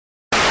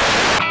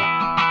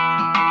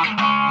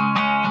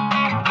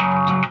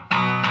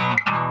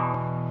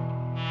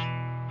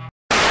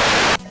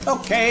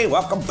Okay,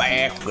 welcome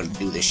back. We're gonna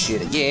do this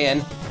shit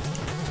again.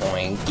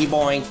 Boinky,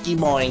 boinky,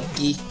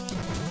 boinky.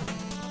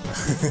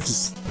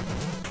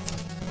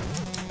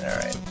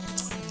 Alright.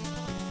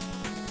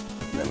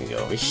 Let me go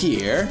over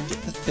here.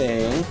 Get the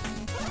thing.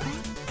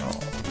 Oh.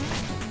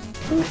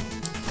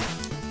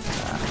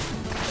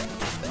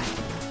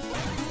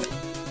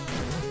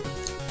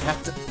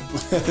 Have to.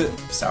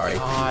 Sorry.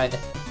 God.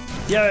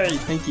 Yay!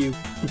 Thank you.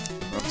 Oops,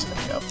 there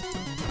we go.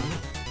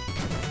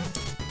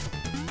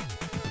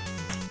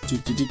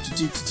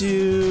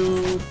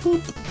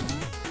 Boop.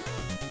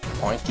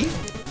 Pointy.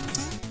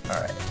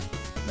 Alright.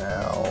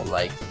 Now,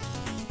 like,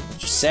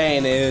 what you're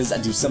saying is I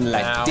do something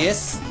like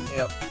this.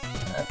 Yep.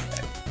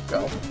 Okay.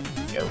 Go.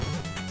 Go.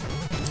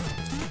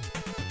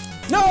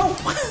 No!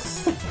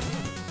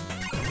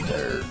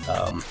 There,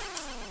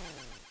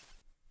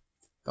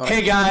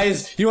 Hey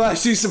guys, you wanna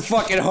see some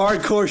fucking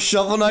hardcore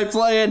Shovel Knight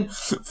playing?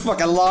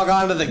 Fucking log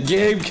on to the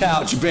game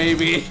couch,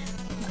 baby!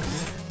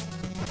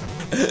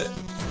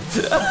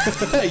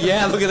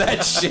 Yeah, look at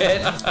that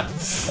shit!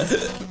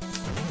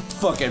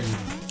 Fucking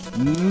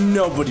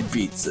nobody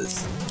beats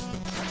this.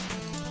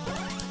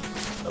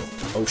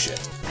 Oh shit.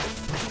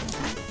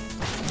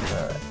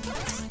 Alright.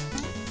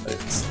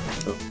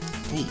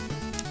 Hey.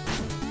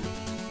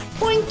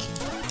 Boink!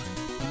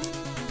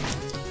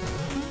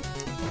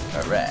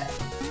 Alright.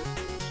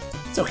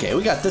 It's okay,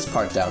 we got this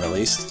part down at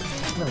least.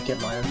 I'm gonna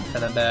get my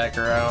infinite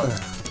dagger out.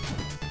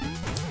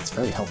 It's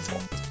very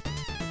helpful.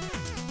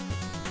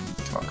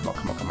 Come on, come on,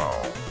 come on, come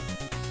on.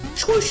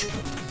 Swoosh!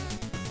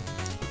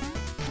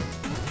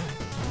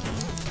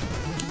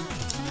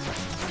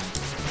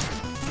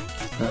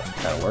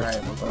 That'll work.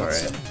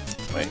 Alright.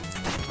 Wait.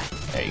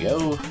 There you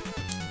go.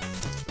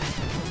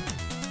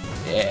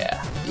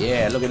 Yeah.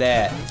 Yeah, look at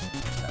that.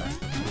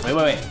 Wait,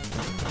 wait, wait.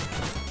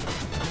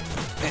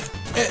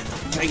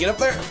 Can I get up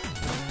there?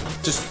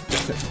 Just.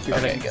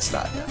 Okay, I guess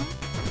not. Yeah.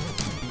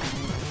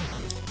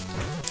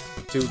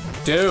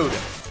 Dude.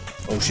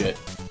 Oh shit.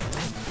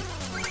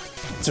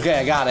 It's okay,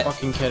 I got it.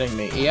 Fucking kidding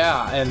me.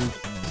 Yeah, and.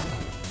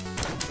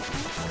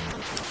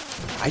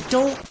 I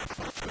don't.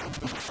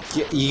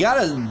 You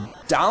gotta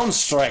down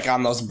strike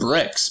on those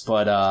bricks,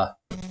 but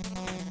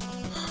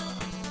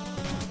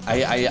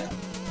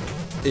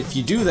if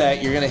you do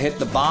that, you're gonna hit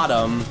the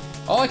bottom.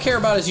 All I care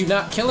about is you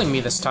not killing me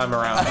this time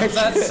around. How's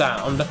that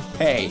sound?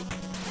 Hey.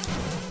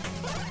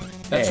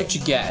 That's what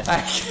you get.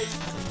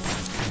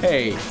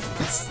 Hey.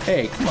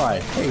 Hey, come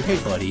on. Hey,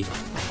 buddy.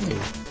 Hey.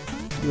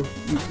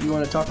 You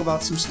want to talk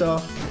about some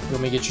stuff? You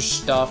want me to get your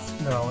stuff?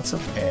 No, it's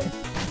okay.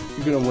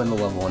 You're gonna win the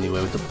level anyway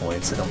with the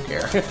points. I don't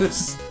care.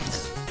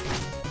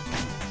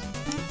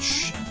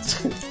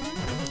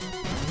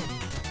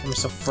 I'm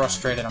so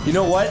frustrated. You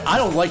know what? I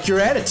don't like your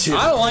attitude.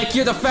 I don't like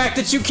the fact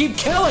that you keep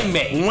killing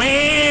me.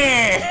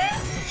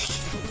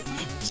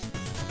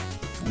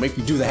 Make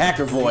me do the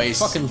hacker voice.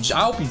 Fucking,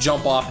 I hope you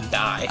jump off and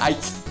die.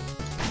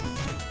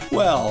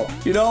 Well,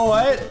 you know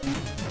what?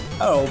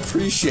 I don't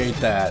appreciate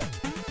that.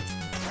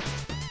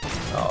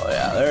 Oh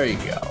yeah, there you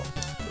go.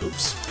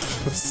 Oops.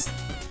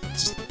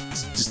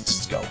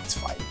 just go. It's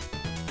fine.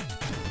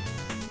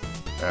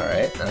 All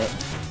right.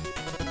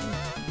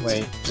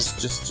 Wait,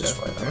 just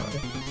wait. Okay.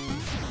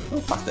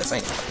 Oh fuck this! I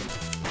ain't fucking.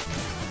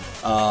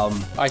 Oh,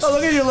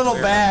 look at your little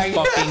bag.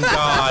 Fucking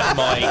god,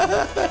 Mike. All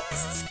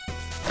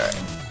right.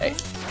 Hey.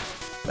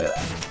 Look at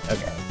that.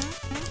 Okay.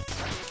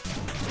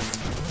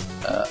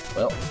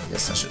 Well, I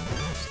guess I should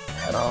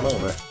head on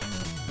over.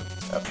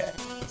 Okay.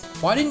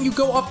 Why didn't you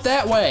go up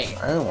that way?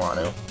 I don't want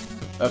to.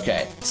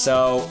 Okay,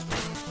 so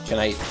can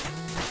I?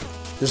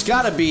 There's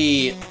got to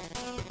be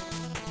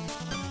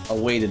a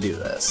way to do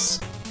this.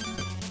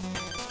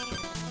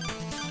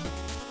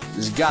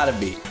 There's got to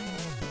be.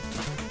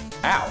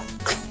 Ow!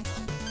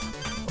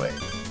 Wait,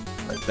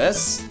 like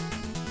this?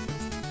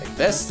 Like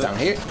this down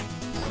here?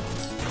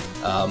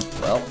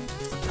 Well.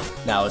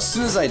 Now, as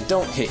soon as I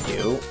don't hit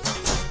you,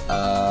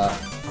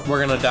 we're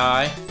gonna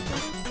die?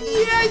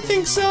 Yeah, I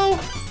think so.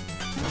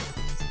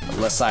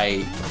 Unless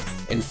I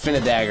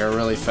infinite dagger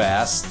really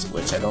fast,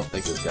 which I don't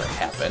think is gonna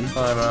happen.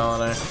 Hi,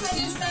 Melanie.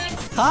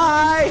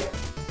 Hi!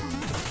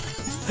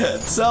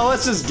 So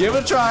let's just give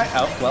it a try.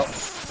 Oh, well.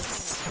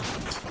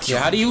 Yeah,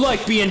 how do you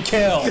like being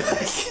killed?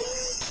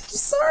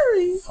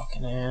 Sorry.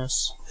 Fucking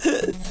ass.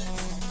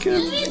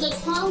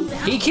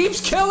 He keeps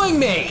killing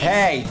me!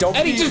 Hey, don't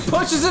And he just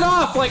pushes it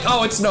off like,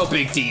 oh, it's no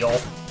big deal.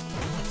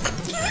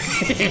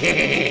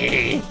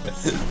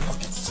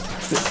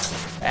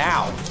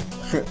 Ow.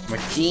 My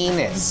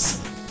penis.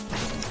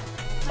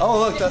 Oh,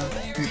 look,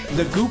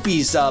 the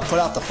goopies put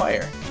out the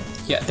fire.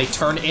 Yeah, they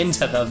turn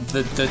into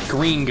the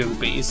green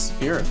goopies.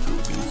 You're a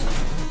goopy.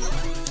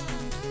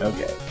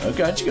 Okay.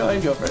 Okay, why don't you go ahead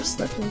and go first?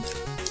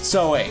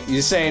 So wait,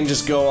 you're saying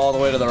just go all the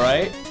way to the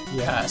right?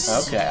 Yes.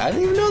 Okay, I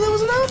didn't even know that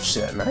was an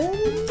option. I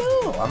didn't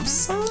know. I'm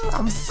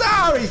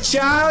sorry,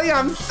 Charlie.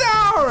 I'm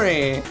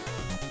sorry.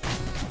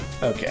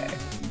 Okay,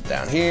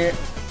 down here.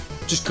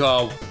 Just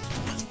go.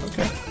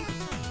 Okay.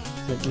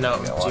 No,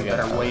 you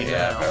better wait.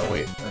 Yeah, I better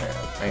wait.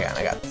 Hang on,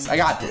 I got this. I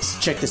got this.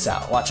 Check this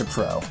out. Watch a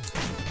pro.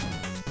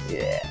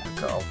 Yeah.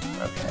 go.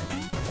 Okay.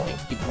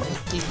 Pointy,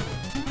 pointy.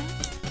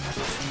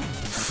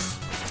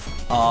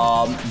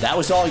 That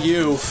was all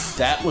you.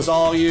 That was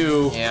all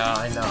you. Yeah,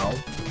 I know.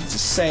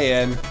 Just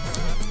saying.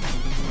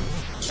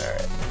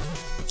 Alright.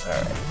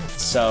 Alright.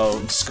 So,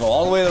 just go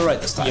all the way to the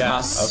right this time,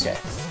 yes. huh? Okay.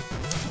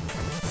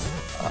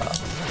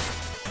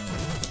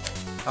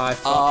 I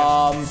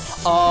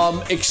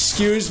fucking...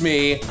 excuse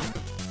me.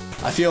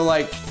 I feel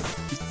like...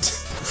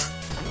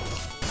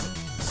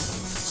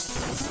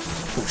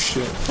 Oh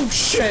shit. Oh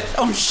shit.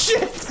 Oh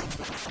shit!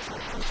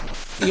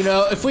 You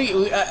know,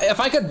 if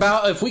I could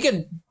bow... If we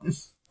could...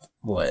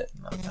 What?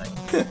 Nothing.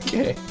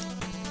 Okay.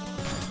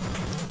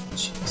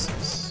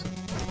 Jesus.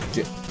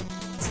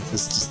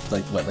 It's just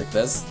like, what, like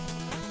this?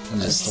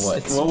 Just what?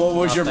 It's What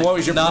was your plan? What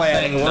was your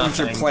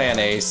nothing. plan,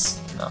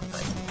 Ace?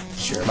 Nothing.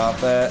 Sure about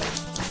that?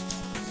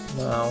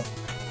 No.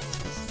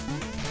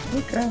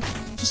 Okay.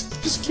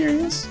 Just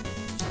curious.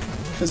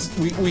 Because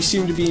we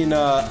seem to be in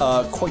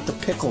quite the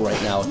pickle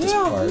right now at this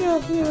part. Yeah.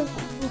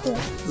 Okay.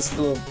 This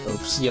little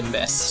oops. You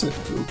missed.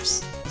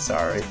 Oops.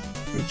 Sorry.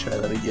 Let me try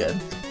that again.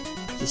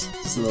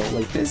 Just a little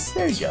like this.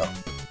 There you go.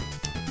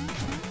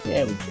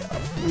 There we go.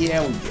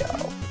 There we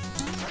go.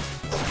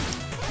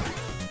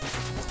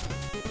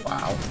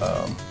 Wow.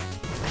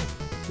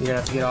 You're gonna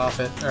have to get off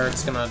it, or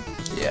it's gonna...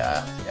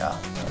 Yeah.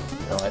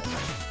 You know what?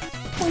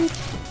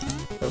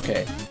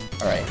 Okay.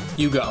 Alright.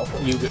 You go.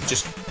 You go.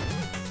 Just...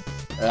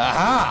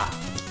 Aha!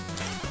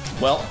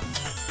 Well,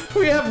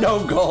 we have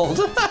no gold.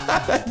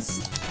 I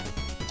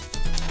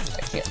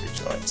can't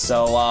rejoin.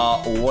 So,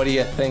 what do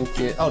you think?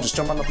 Oh, just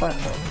jump on the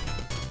platform.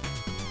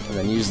 And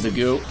then use the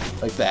goo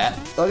like that.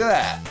 Look at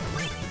that!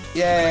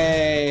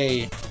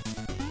 Yay!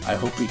 I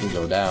hope we can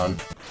go down.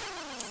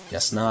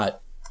 Guess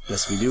not.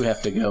 Guess we do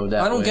have to go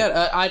down. I don't get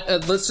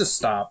it. Let's just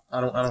stop.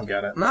 I don't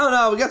get it.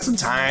 No, we got some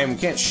time. We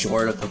can't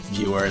short up the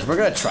viewers. We're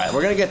gonna try it.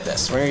 We're gonna get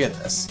this. We're gonna get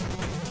this.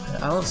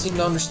 I don't seem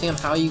to understand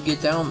how you get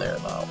down there,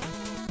 though.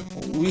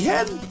 We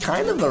had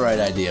kind of the right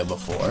idea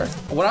before.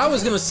 What I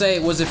was gonna say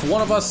was if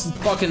one of us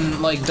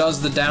fucking, like,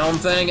 does the down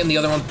thing and the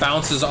other one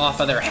bounces off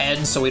of their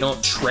head so we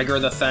don't trigger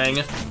the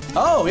thing.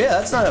 Oh, yeah,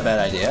 that's not a bad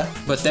idea.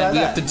 But then we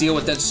have to deal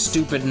with that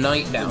stupid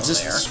knight down there.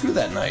 Just screw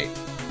that knight.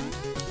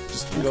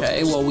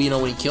 Okay, well, we know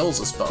when he kills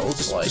us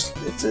both.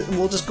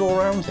 We'll just go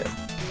around him.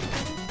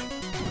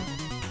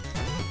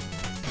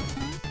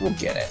 We'll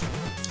get it.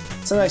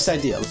 It's a nice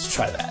idea. Let's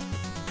try that.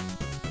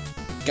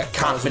 Got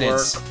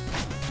confidence.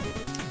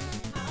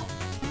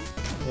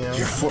 Yeah.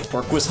 Your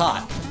footwork was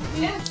hot.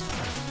 Yeah.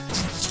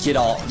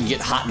 You get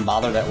hot and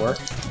bothered at work?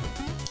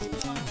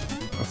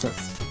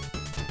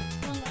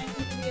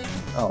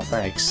 Oh,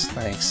 thanks.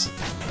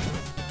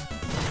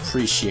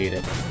 Appreciate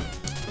it.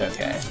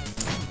 Okay.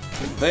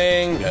 Good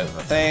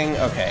thing.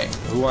 Okay.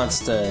 Who wants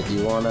to... Do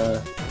you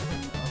wanna...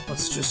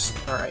 Let's just...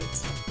 Alright.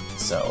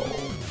 So...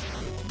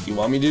 You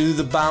want me to do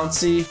the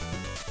bouncy?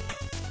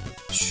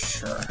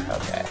 Sure.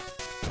 Okay.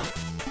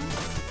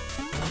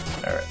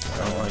 Alright.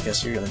 Well, I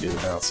guess you're gonna do the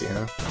bouncy,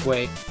 huh?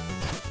 Wait.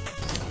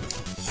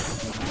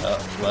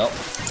 Well.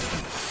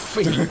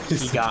 You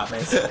got me.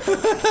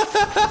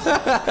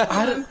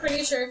 I'm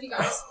pretty sure if you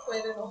guys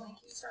quit, it'll make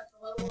you start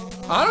the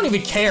level. I don't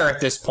even care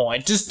at this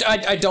point. Just,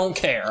 I don't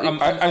care.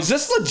 Is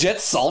this legit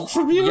salt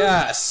for viewers?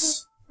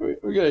 Yes.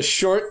 We're gonna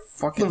short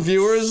the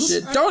viewers?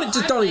 Shit. Don't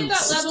even... I played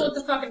that level with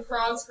the fucking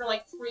frogs for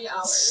like 3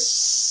 hours.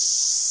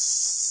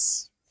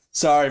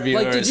 Sorry,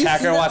 viewers.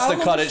 Hacker wants to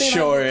cut it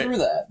short. Through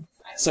that.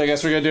 So I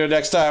guess we're gonna do it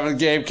next time on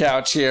Game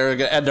Couch here. We're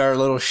gonna end our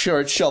little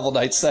short Shovel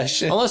Knight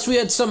session. Unless we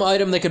had some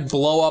item that could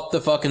blow up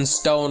the fucking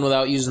stone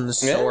without using the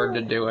sword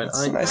to do it.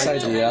 That's a nice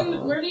idea.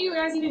 Where do you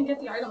guys even get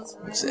the items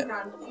from?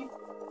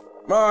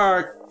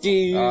 Marc,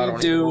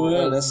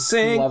 doing a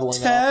sync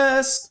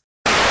test.